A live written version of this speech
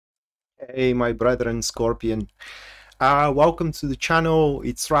Hey, my brethren, Scorpion. Welcome to the channel.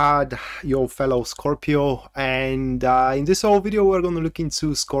 It's Rad, your fellow Scorpio, and in this whole video we're going to look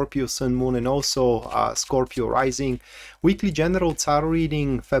into Scorpio Sun, Moon, and also Scorpio Rising weekly general tarot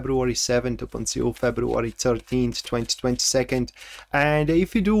reading February 7th up until February 13th, 2022. And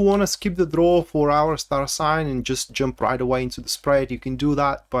if you do want to skip the draw for our star sign and just jump right away into the spread, you can do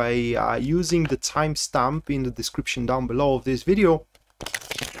that by using the timestamp in the description down below of this video.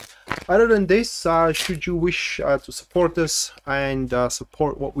 Other than this, should you wish to support us and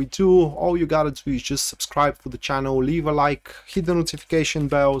support what we do, all you gotta do is just subscribe for the channel, leave a like, hit the notification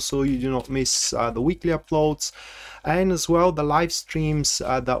bell so you do not miss the weekly uploads, and as well the live streams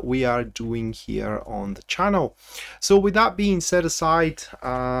that we are doing here on the channel. So with that being set aside,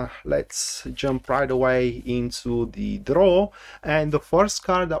 let's jump right away into the draw. And the first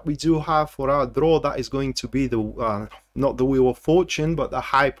card that we do have for our draw, that is going to be the not the Wheel of Fortune, but the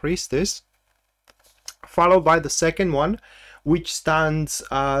High Priestess, followed by the second one, which stands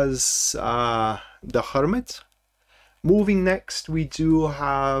as the Hermit. Moving next, we do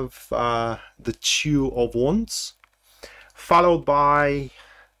have the Two of Wands, followed by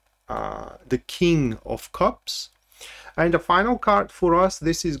the King of Cups, and the final card for us,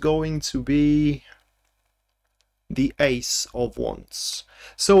 this is going to be the Ace of Wands.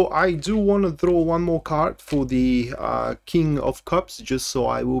 So I do want to draw one more card for the King of Cups, just so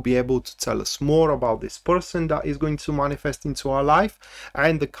I will be able to tell us more about this person that is going to manifest into our life.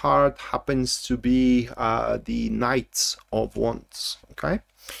 And the card happens to be the Knight of Wands. Okay,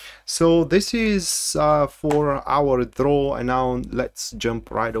 so this is for our draw, and now let's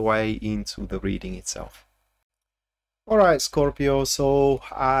jump right away into the reading itself. Alright, Scorpio, so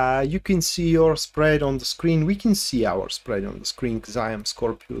you can see your spread on the screen. We can see our spread on the screen because I am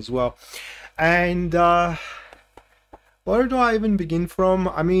Scorpio as well. And where do I even begin from?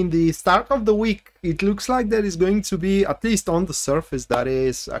 I mean, the start of the week, it looks like there is going to be, at least on the surface, that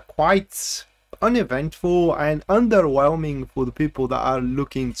is quite uneventful and underwhelming for the people that are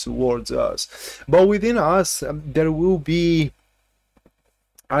looking towards us. But within us, there will be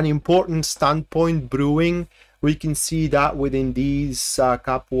an important standpoint brewing. We can see that within these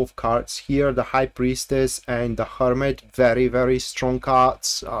couple of cards here, the High Priestess and the Hermit, very, very strong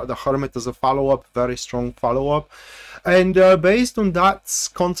cards. The Hermit as a follow-up, very strong follow-up. And based on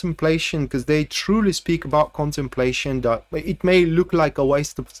that contemplation, because they truly speak about contemplation, that it may look like a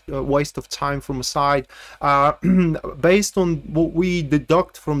waste of time from a side. Based on what we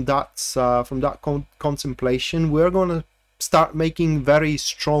deduct from that contemplation, we're gonna start making very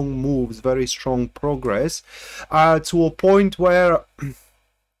strong moves, very strong progress, to a point where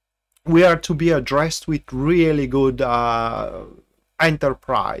we are to be addressed with really good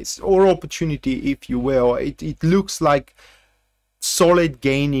enterprise or opportunity, if you will. It looks like solid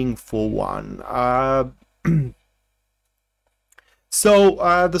gaining for one.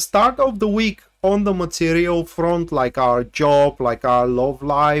 So the start of the week on the material front, like our job, like our love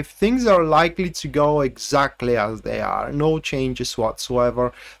life, things are likely to go exactly as they are, no changes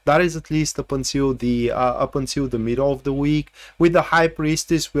whatsoever. That is at least up until the middle of the week. With the High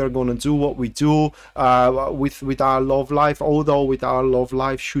Priestess, we are going to do what we do with our love life. Although with our love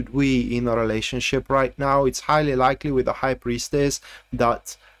life, should we in a relationship right now, it's highly likely with the High Priestess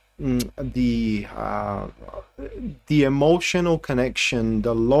that the emotional connection,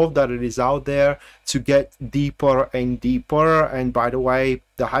 the love that it is out there, to get deeper and deeper. And by the way,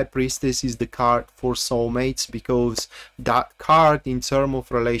 the High Priestess is the card for soulmates, because that card in terms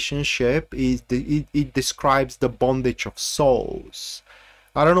of relationship is it describes the bondage of souls.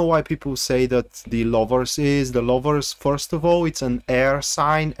 I don't know why people say that the Lovers is. The Lovers, first of all, it's an air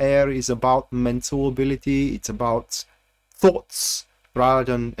sign. Air is about mental ability, it's about thoughts rather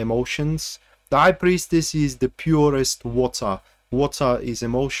than emotions. The High Priestess is the purest water. Water is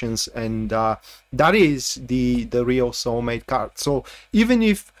emotions, and that is the real soulmate card. So even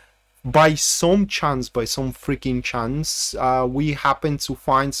if by some chance, by some freaking chance, we happen to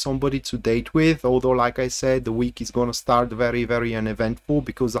find somebody to date with, although like I said, the week is gonna start very, very uneventful,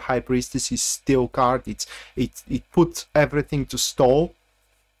 because the High Priestess is still card. It puts everything to stall.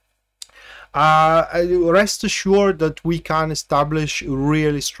 Rest assured that we can establish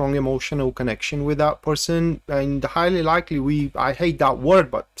really strong emotional connection with that person, and highly likely I hate that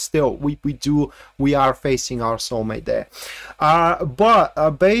word, but still we are facing our soulmate there. But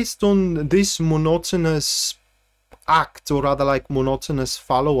based on this monotonous act, or rather like monotonous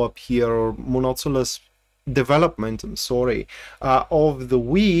follow-up here, or monotonous development, I'm sorry, of the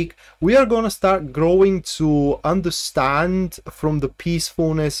week, we are going to start growing to understand from the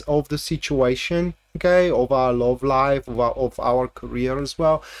peacefulness of the situation okay, of our love life, of our career as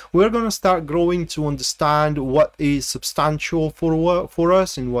well. We're going to start growing to understand what is substantial for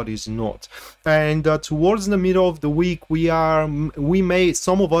us and what is not. And towards the middle of the week,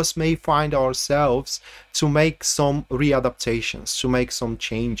 some of us may find ourselves to make some readaptations, to make some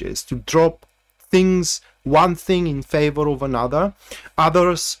changes, to drop things, one thing in favor of another.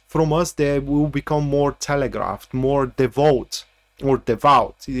 Others from us, they will become more telegraphed, more devout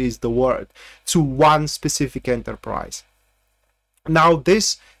is the word, to one specific enterprise. Now,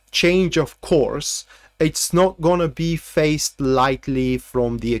 this change, of course, it's not gonna be faced lightly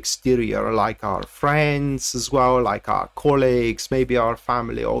from the exterior, like our friends as well, like our colleagues, maybe our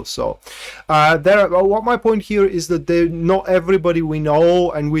family also. What my point here is that not everybody we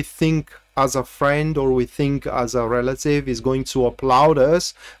know and we think as a friend or we think as a relative is going to applaud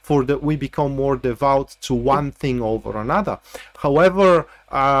us for that we become more devout to one thing over another. However,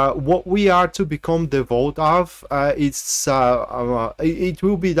 what we are to become devout of, it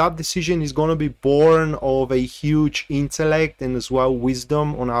will be, that decision is going to be born of a huge intellect and as well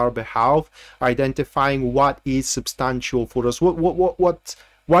wisdom on our behalf, identifying what is substantial for us,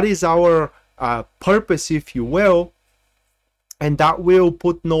 what is our purpose, if you will. And that will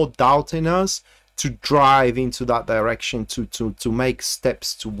put no doubt in us to drive into that direction, to make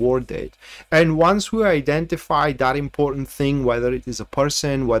steps toward it. And once we identify that important thing, whether it is a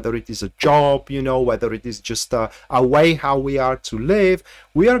person, whether it is a job, you know, whether it is just a way how we are to live,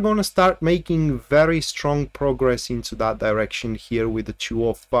 we are going to start making very strong progress into that direction here with the Two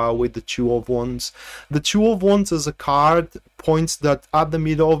of Wands. The Two of Wands as a card points that at the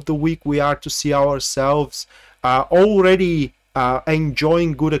middle of the week we are to see ourselves already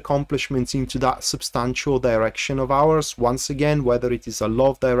enjoying good accomplishments into that substantial direction of ours, once again, whether it is a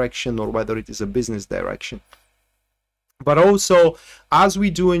love direction or whether it is a business direction. But also, as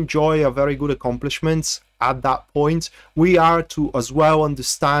we do enjoy a very good accomplishments at that point, we are to as well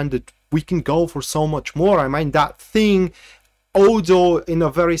understand that we can go for so much more. I mean, that thing, although in a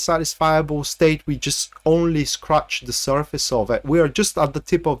very satisfiable state, we just only scratch the surface of it. We are just at the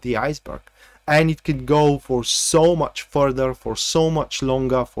tip of the iceberg. And it can go for so much further, for so much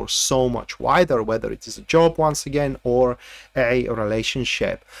longer, for so much wider, whether it is a job, once again, or a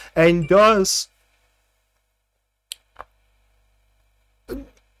relationship. And thus,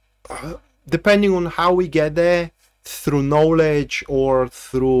 depending on how we get there, through knowledge or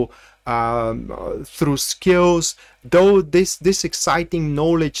through skills, though this exciting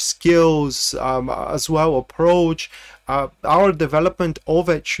knowledge, skills, as well approach, our development of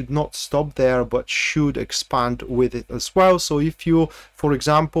it should not stop there, but should expand with it as well. So if you, for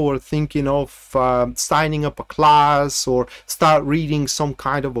example, are thinking of signing up a class or start reading some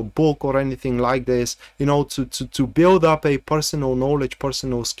kind of a book or anything like this, you know, to build up a personal knowledge,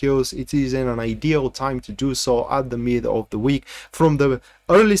 personal skills, it is in an ideal time to do so at the middle of the week, from the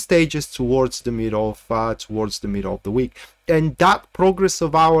early stages towards the middle of the week. And that progress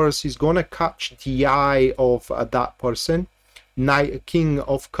of ours is going to catch the eye of that person, King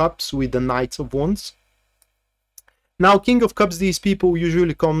of Cups with the Knight of Wands. Now, King of Cups, these people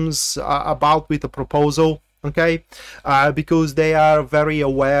usually comes about with a proposal, okay, because they are very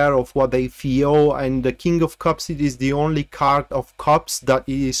aware of what they feel, and the King of Cups, it is the only card of cups that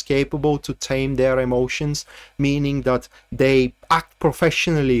is capable to tame their emotions, meaning that they act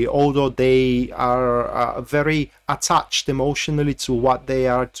professionally, although they are very attached emotionally to what they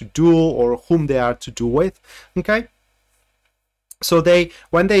are to do or whom they are to do with, okay. So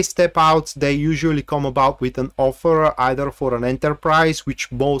when they step out, they usually come about with an offer, either for an enterprise,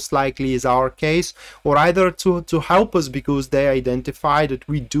 which most likely is our case, or either to help us because they identify that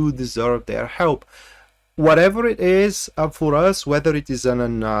we do deserve their help. Whatever it is for us, whether it is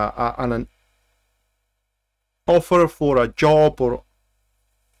an offer for a job or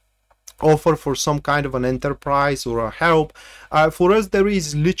offer for some kind of an enterprise or a help, for us there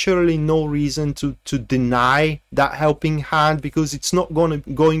is literally no reason to deny that helping hand, because it's not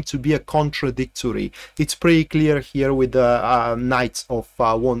going to be a contradictory. It's pretty clear here with the Knights of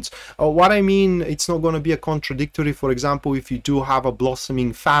Wands. What I mean, it's not going to be a contradictory. For example, if you do have a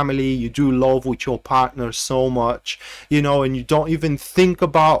blossoming family, you do love with your partner so much, you know, and you don't even think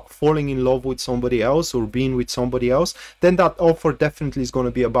about falling in love with somebody else or being with somebody else, then that offer definitely is going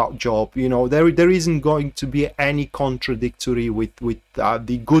to be about job. You know, there isn't going to be any contradictory with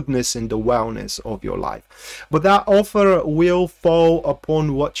the goodness and the wellness of your life. But that offer will fall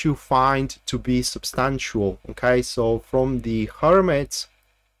upon what you find to be substantial, okay. So from the Hermit,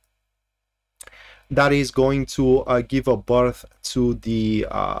 that is going to give a birth to the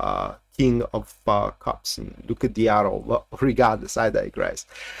King of Cups. And look at the arrow. Well, regardless, I digress.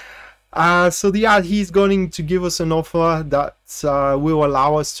 So yeah, he's going to give us an offer that will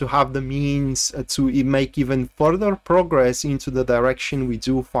allow us to have the means to make even further progress into the direction we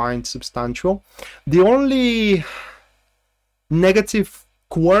do find substantial. The only negative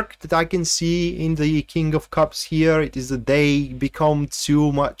quirk that I can see in the King of Cups here, it is that they become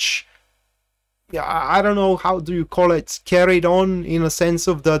too much, yeah, I don't know, how do you call it, carried on, in a sense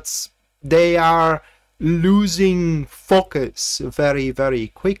of that they are losing focus very, very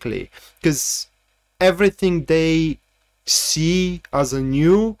quickly, because everything they see as a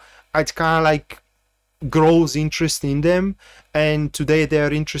new, it kind of like grows interest in them, and today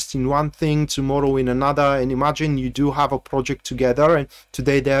they're interested in one thing, tomorrow in another. And imagine you do have a project together, and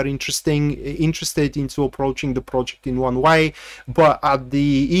today they're interested into approaching the project in one way, but at the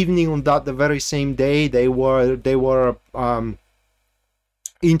evening on that the very same day they were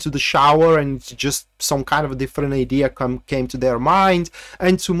into the shower, and just some kind of a different idea came to their mind,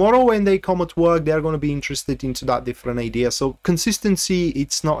 and tomorrow when they come at work they're going to be interested into that different idea. So consistency,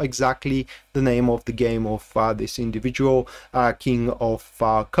 it's not exactly the name of the game of this individual King of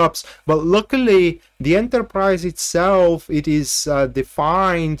Cups. But luckily the enterprise itself, it is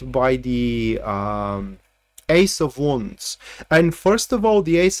defined by the Ace of Wands. And first of all,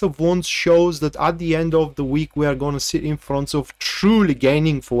 the Ace of Wands shows that at the end of the week we are going to sit in front of truly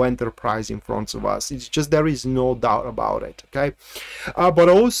gaining for enterprise in front of us. It's just, there is no doubt about it, okay? But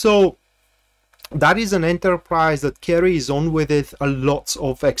also that is an enterprise that carries on with it a lot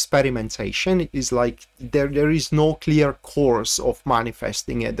of experimentation. It is like there is no clear course of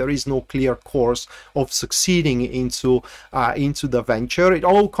manifesting it. There is no clear course of succeeding into the venture. It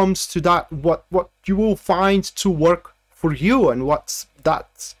all comes to that, what you will find to work for you, and what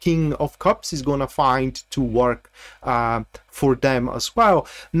that King of Cups is gonna find to work for them as well.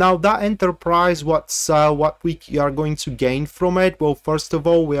 Now that enterprise, what we are going to gain from it? Well, first of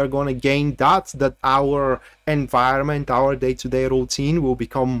all, we are going to gain that our environment, our day-to-day routine will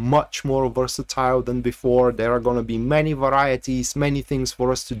become much more versatile than before. There are going to be many varieties, many things for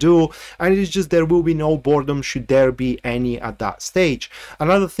us to do, and it is just, there will be no boredom should there be any at that stage.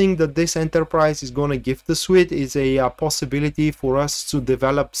 Another thing that this enterprise is going to gift us with is a possibility for us to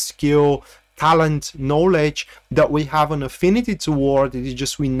develop skill, talent, knowledge that we have an affinity toward. It is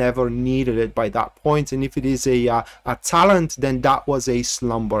just we never needed it by that point, and if it is a talent, then that was a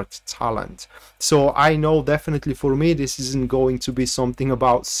slumbered talent. So I know definitely for me this isn't going to be something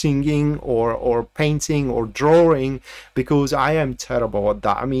about singing or painting or drawing, because I am terrible at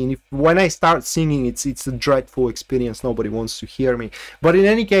that. I mean, when I start singing, it's a dreadful experience. Nobody wants to hear me. But in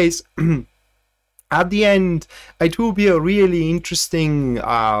any case, at the end, it will be a really interesting,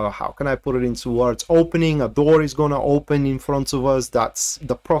 how can I put it into words, opening. A door is going to open in front of us. That's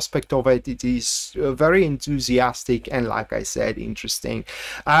the prospect of it. It is very enthusiastic and, like I said, interesting.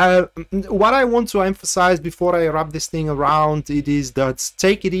 What I want to emphasize before I wrap this thing around, it is that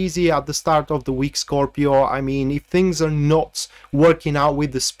take it easy at the start of the week, Scorpio. I mean, if things are not working out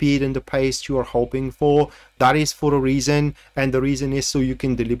with the speed and the pace you are hoping for, that is for a reason, and the reason is so you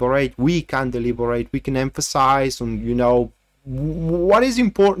can deliberate. We can deliberate. We can emphasize on, you know, what is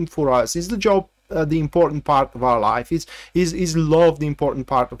important for us. Is the job the important part of our life? Is love the important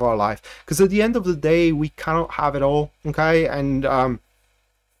part of our life? Because at the end of the day, we cannot have it all, okay? And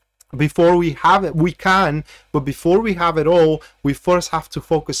before we have it, we can, but before we have it all, we first have to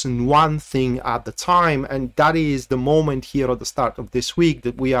focus on one thing at the time, and that is the moment here at the start of this week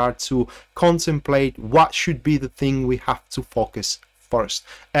that we are to contemplate what should be the thing we have to focus first.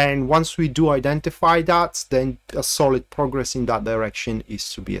 And once we do identify that, then a solid progress in that direction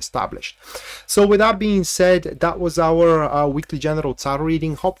is to be established. So with that being said, that was our weekly general tarot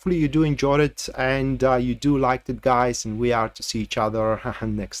reading. Hopefully you do enjoy it, and you do like it, guys, and we are to see each other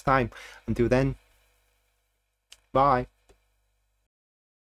next time. Until then, bye.